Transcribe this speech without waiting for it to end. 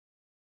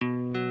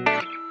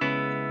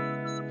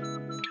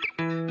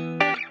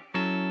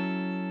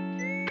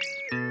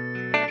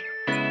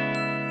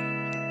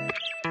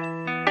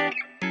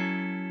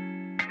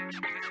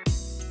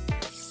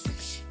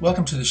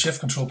Welcome to the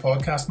Shift Control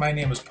Podcast. My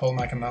name is Paul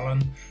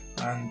McAnallen,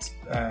 and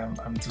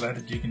I'm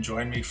delighted you can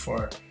join me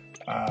for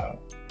a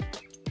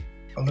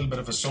little bit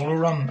of a solo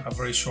run, a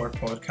very short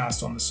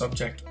podcast on the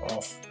subject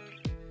of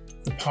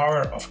the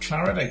power of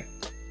clarity.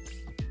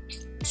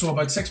 So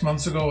about 6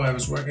 months ago, I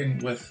was working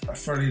with a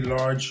fairly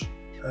large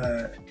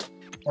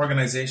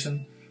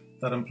organisation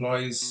that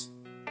employs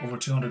over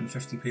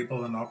 250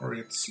 people and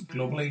operates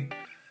globally.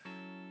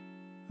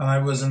 And I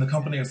was in the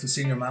company of the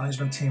senior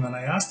management team, and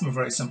I asked them a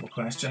very simple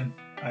question.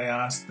 I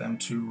asked them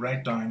to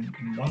write down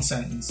in one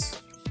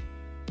sentence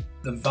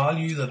the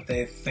value that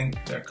they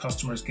think their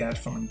customers get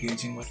from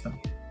engaging with them.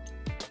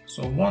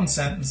 So one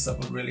sentence that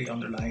would really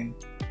underline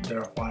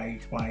their why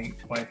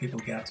people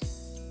get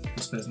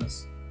this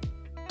business.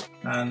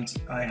 And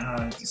I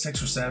had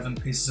 6 or 7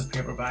 pieces of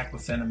paper back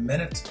within a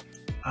minute,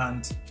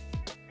 and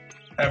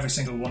every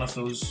single one of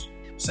those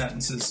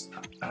sentences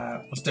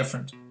was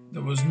different.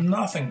 There was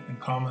nothing in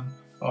common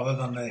other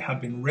than they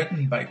had been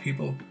written by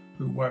people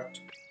who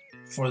worked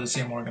for the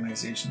same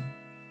organisation.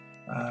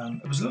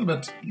 It was a little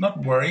bit,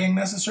 not worrying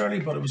necessarily,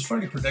 but it was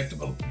fairly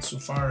predictable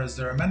insofar as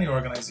there are many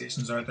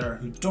organisations out there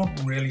who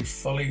don't really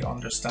fully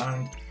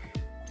understand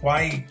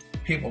why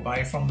people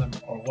buy from them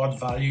or what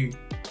value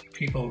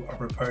people are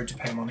prepared to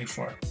pay money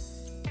for.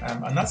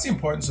 And that's the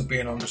importance of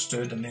being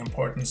understood and the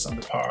importance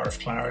and the power of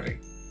clarity.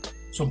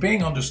 So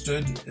being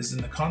understood is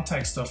in the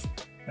context of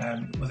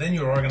within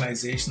your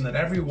organisation that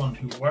everyone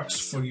who works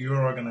for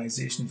your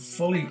organisation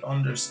fully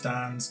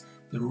understands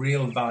the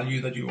real value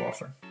that you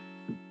offer.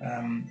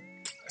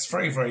 It's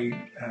very,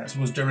 I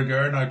suppose, de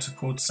rigueur now to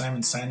quote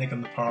Simon Sinek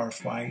on The Power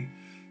of Why.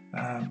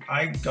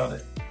 I got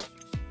it.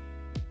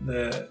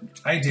 The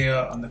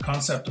idea and the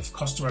concept of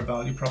customer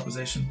value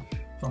proposition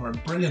from a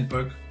brilliant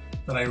book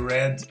that I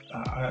read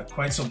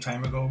quite some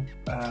time ago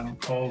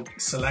called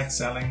Select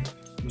Selling.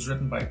 It was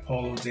written by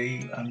Paul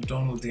O'D and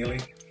Donald Daly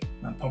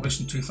and published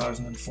in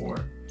 2004,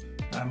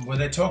 where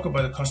they talk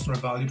about a customer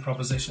value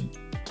proposition,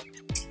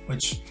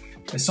 which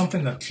is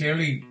something that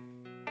clearly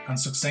and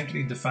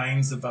succinctly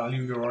defines the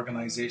value your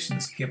organisation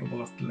is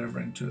capable of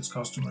delivering to its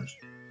customers.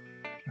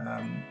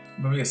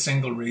 Maybe a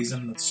single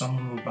reason that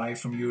someone will buy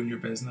from you and your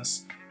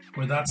business,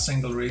 where that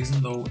single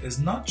reason though is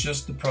not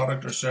just the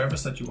product or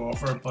service that you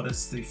offer, but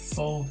it's the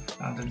full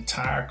and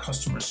entire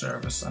customer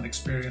service and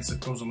experience that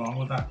goes along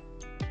with that.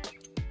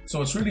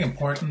 So it's really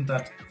important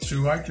that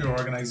throughout your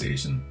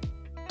organisation,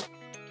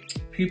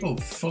 people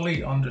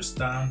fully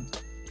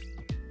understand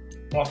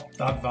what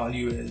that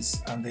value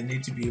is, and they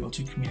need to be able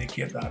to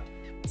communicate that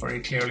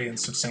very clearly and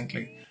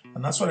succinctly.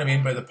 And that's what I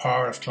mean by the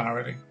power of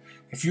clarity.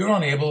 If you're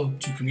unable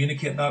to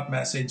communicate that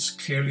message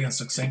clearly and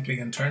succinctly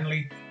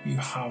internally, you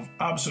have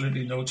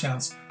absolutely no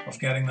chance of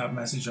getting that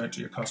message out to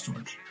your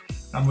customers.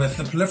 And with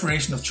the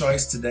proliferation of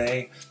choice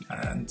today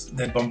and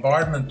the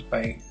bombardment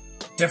by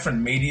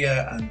different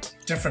media and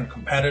different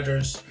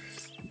competitors,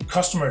 the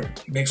customer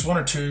makes one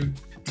or two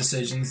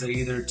decisions.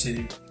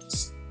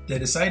 They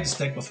decide to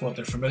stick with what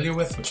they're familiar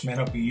with, which may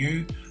not be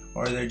you,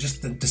 or they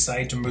just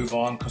decide to move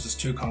on because it's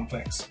too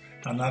complex,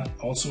 and that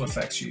also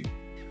affects you.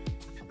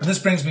 And this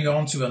brings me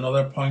on to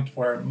another point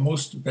where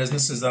most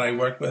businesses that I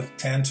work with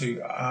tend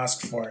to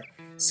ask for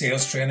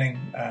sales training,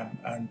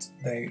 and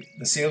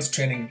the sales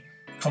training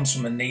comes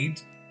from a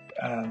need,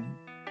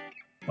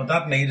 but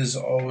that need is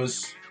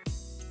always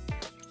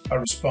a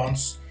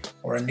response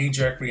or a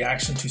knee-jerk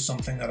reaction to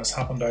something that has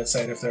happened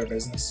outside of their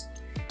business.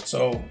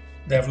 So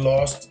they've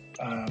lost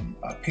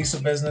a piece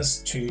of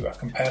business to a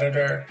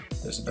competitor.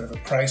 There's a bit of a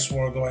price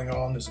war going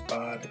on. There's a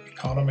bad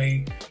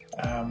economy.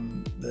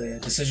 The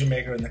decision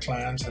maker and the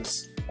client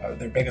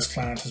their biggest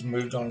client has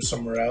moved on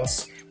somewhere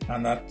else,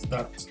 and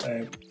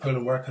that pool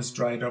of work has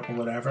dried up or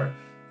whatever.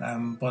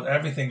 But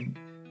everything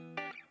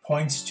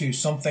points to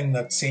something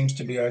that seems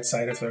to be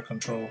outside of their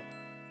control.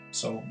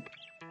 So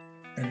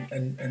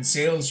in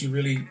sales, you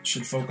really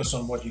should focus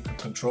on what you can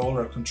control,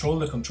 or control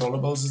the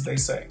controllables, as they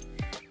say.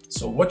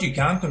 So what you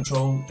can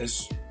control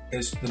is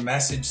the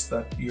message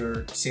that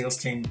your sales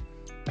team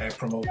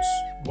promotes.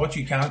 What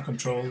you can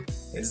control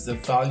is the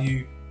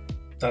value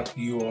that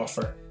you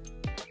offer.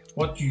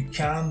 What you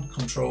can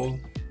control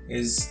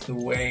is the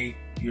way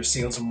your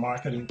sales and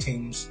marketing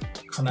teams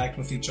connect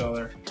with each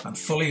other and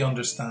fully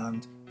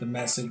understand the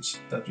message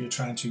that you're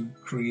trying to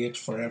create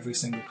for every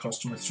single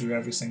customer through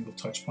every single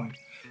touch point.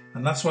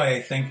 And that's why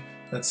I think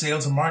that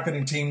sales and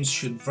marketing teams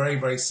should very,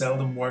 very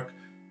seldom work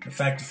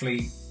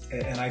effectively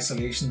in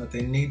isolation, that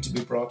they need to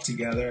be brought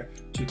together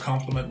to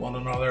complement one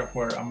another,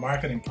 where a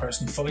marketing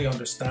person fully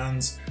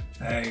understands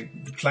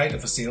the plight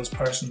of a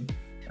salesperson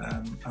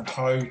and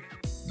how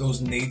those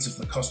needs of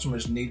the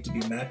customers need to be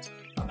met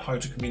and how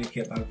to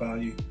communicate that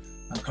value.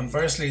 And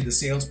conversely, the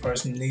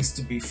salesperson needs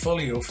to be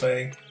fully au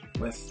fait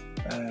with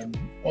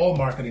all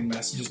marketing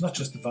messages, not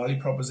just the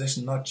value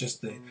proposition, not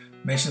just the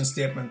mission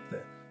statement,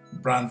 the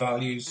brand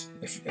values,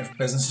 if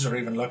businesses are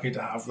even lucky to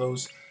have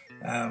those.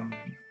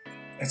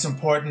 It's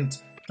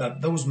important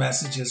that those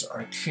messages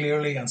are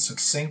clearly and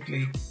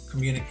succinctly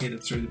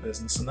communicated through the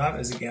business, and that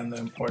is again the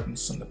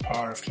importance and the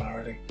power of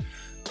clarity.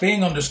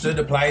 Being understood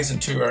applies in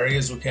two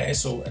areas, okay?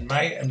 So in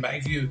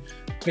my view,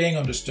 being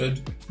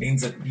understood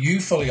means that you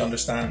fully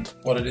understand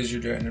what it is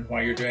you're doing and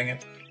why you're doing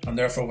it, and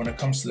therefore when it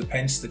comes to the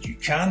pinch that you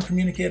can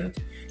communicate it.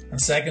 And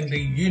secondly,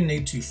 you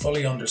need to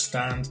fully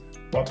understand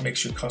what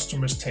makes your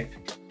customers tick.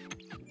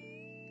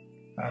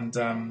 And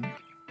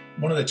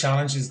one of the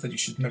challenges that you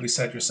should maybe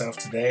set yourself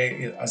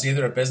today as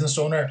either a business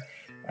owner,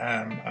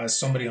 as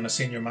somebody on a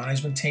senior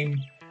management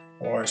team,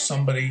 or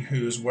somebody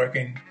who is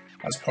working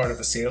as part of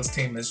a sales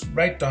team, is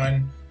write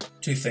down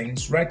two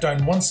things. Write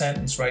down one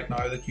sentence right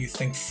now that you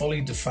think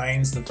fully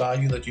defines the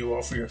value that you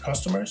offer your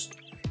customers.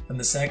 And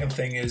the second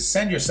thing is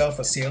send yourself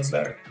a sales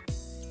letter.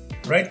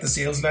 Write the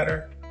sales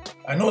letter.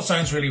 I know it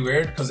sounds really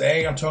weird because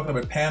A, I'm talking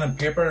about pen and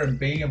paper, and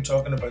B, I'm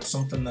talking about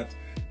something that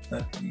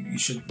you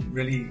should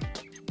really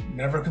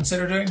never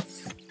consider doing.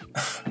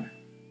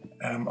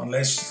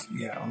 Unless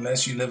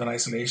you live in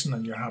isolation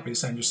and you're happy to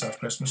send yourself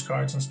Christmas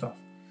cards and stuff.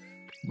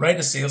 Write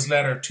a sales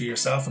letter to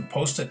yourself and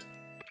post it.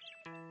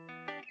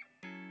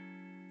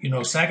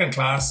 Second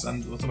class,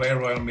 and with the way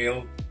Royal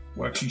Mail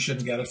works, you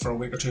shouldn't get it for a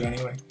week or two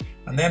anyway.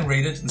 And then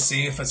read it and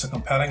see if it's a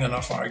compelling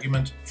enough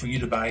argument for you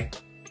to buy.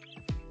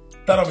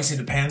 That obviously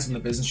depends on the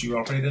business you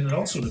operate in. It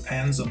also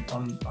depends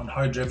on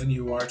how driven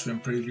you are to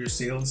improve your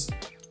sales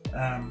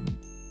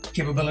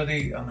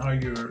capability and how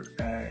you're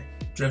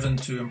driven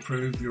to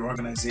improve your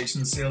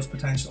organization's sales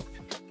potential.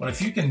 But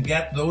if you can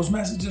get those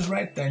messages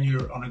right, then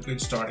you're on a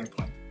good starting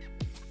point.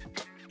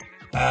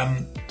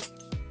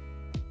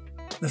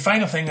 The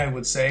final thing I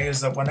would say is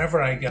that whenever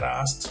I get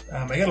asked,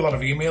 I get a lot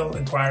of email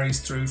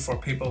inquiries through for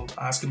people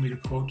asking me to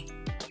quote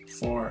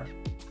for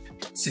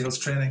sales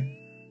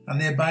training, and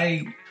they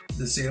buy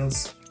the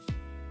sales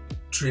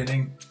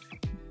training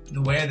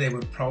the way they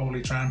would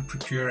probably try and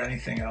procure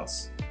anything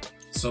else.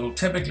 So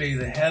typically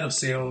the head of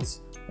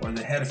sales or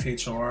the head of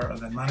HR or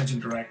the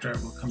managing director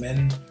will come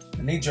in,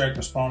 a knee-jerk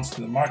response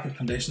to the market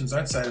conditions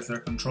outside of their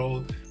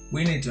control.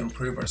 We need to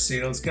improve our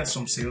sales, get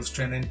some sales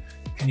training.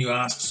 Can you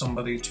ask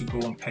somebody to go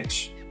and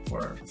pitch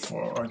for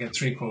or get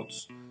 3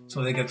 quotes?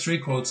 So they get 3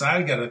 quotes.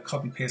 I'll get a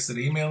cut and pasted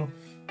email,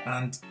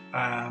 and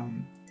I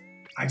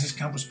just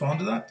can't respond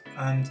to that.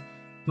 And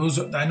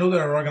I know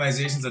there are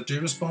organizations that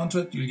do respond to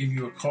it. They'll give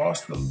you a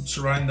cost. They'll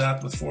surround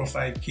that with 4 or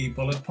 5 key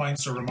bullet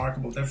points or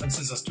remarkable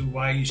differences as to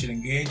why you should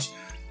engage,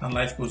 and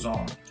life goes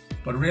on.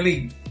 But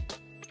really,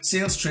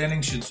 sales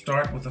training should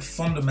start with a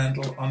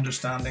fundamental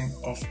understanding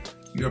of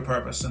your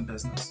purpose in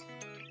business.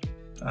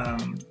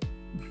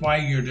 Why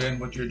you're doing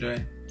what you're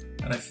doing.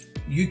 And if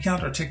you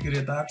can't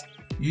articulate that,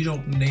 you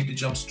don't need to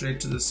jump straight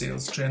to the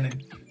sales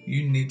training.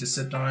 You need to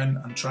sit down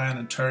and try and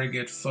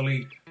interrogate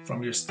fully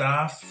from your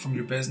staff, from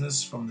your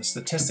business, from the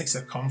statistics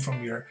that come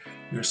from your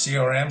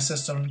CRM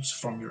systems,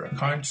 from your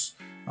accounts,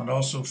 and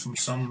also from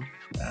some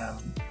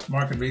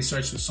market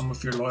research with some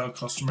of your loyal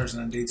customers,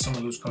 and indeed some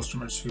of those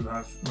customers who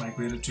have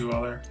migrated to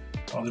other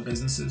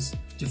businesses,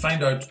 to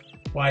find out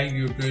why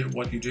you're good at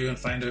what you do and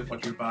find out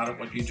what you're bad at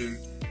what you do.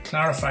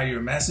 Clarify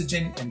your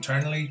messaging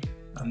internally,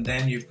 and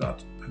then you've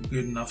got a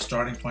good enough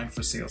starting point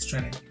for sales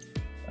training.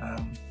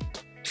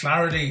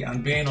 Clarity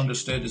and being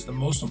understood is the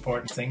most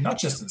important thing, not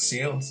just in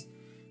sales,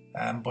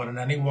 but in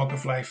any walk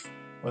of life.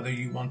 Whether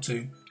you want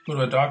to go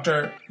to a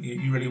doctor,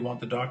 you really want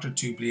the doctor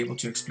to be able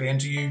to explain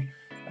to you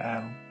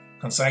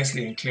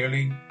concisely and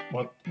clearly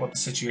what the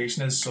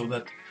situation is, so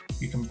that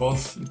you can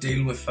both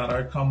deal with that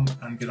outcome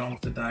and get on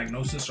with the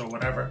diagnosis or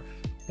whatever.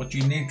 But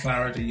you need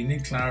clarity. You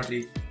need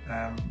clarity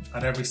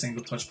at every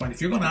single touch point. If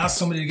you're going to ask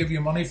somebody to give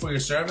you money for your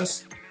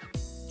service,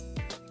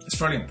 it's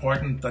fairly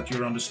important that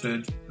you're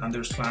understood and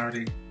there's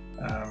clarity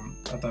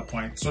at that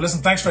point. So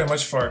listen, thanks very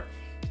much for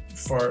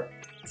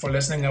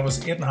listening. That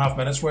was 8.5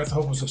 minutes worth. I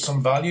hope it was of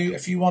some value.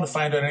 If you want to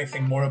find out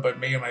anything more about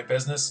me or my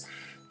business,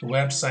 the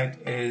website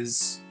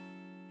is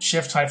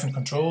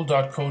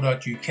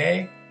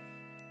shift-control.co.uk,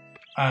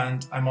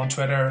 and I'm on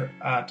Twitter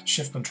at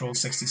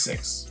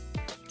shiftcontrol66.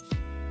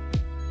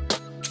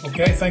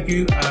 Okay, thank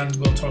you, and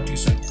we'll talk to you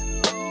soon.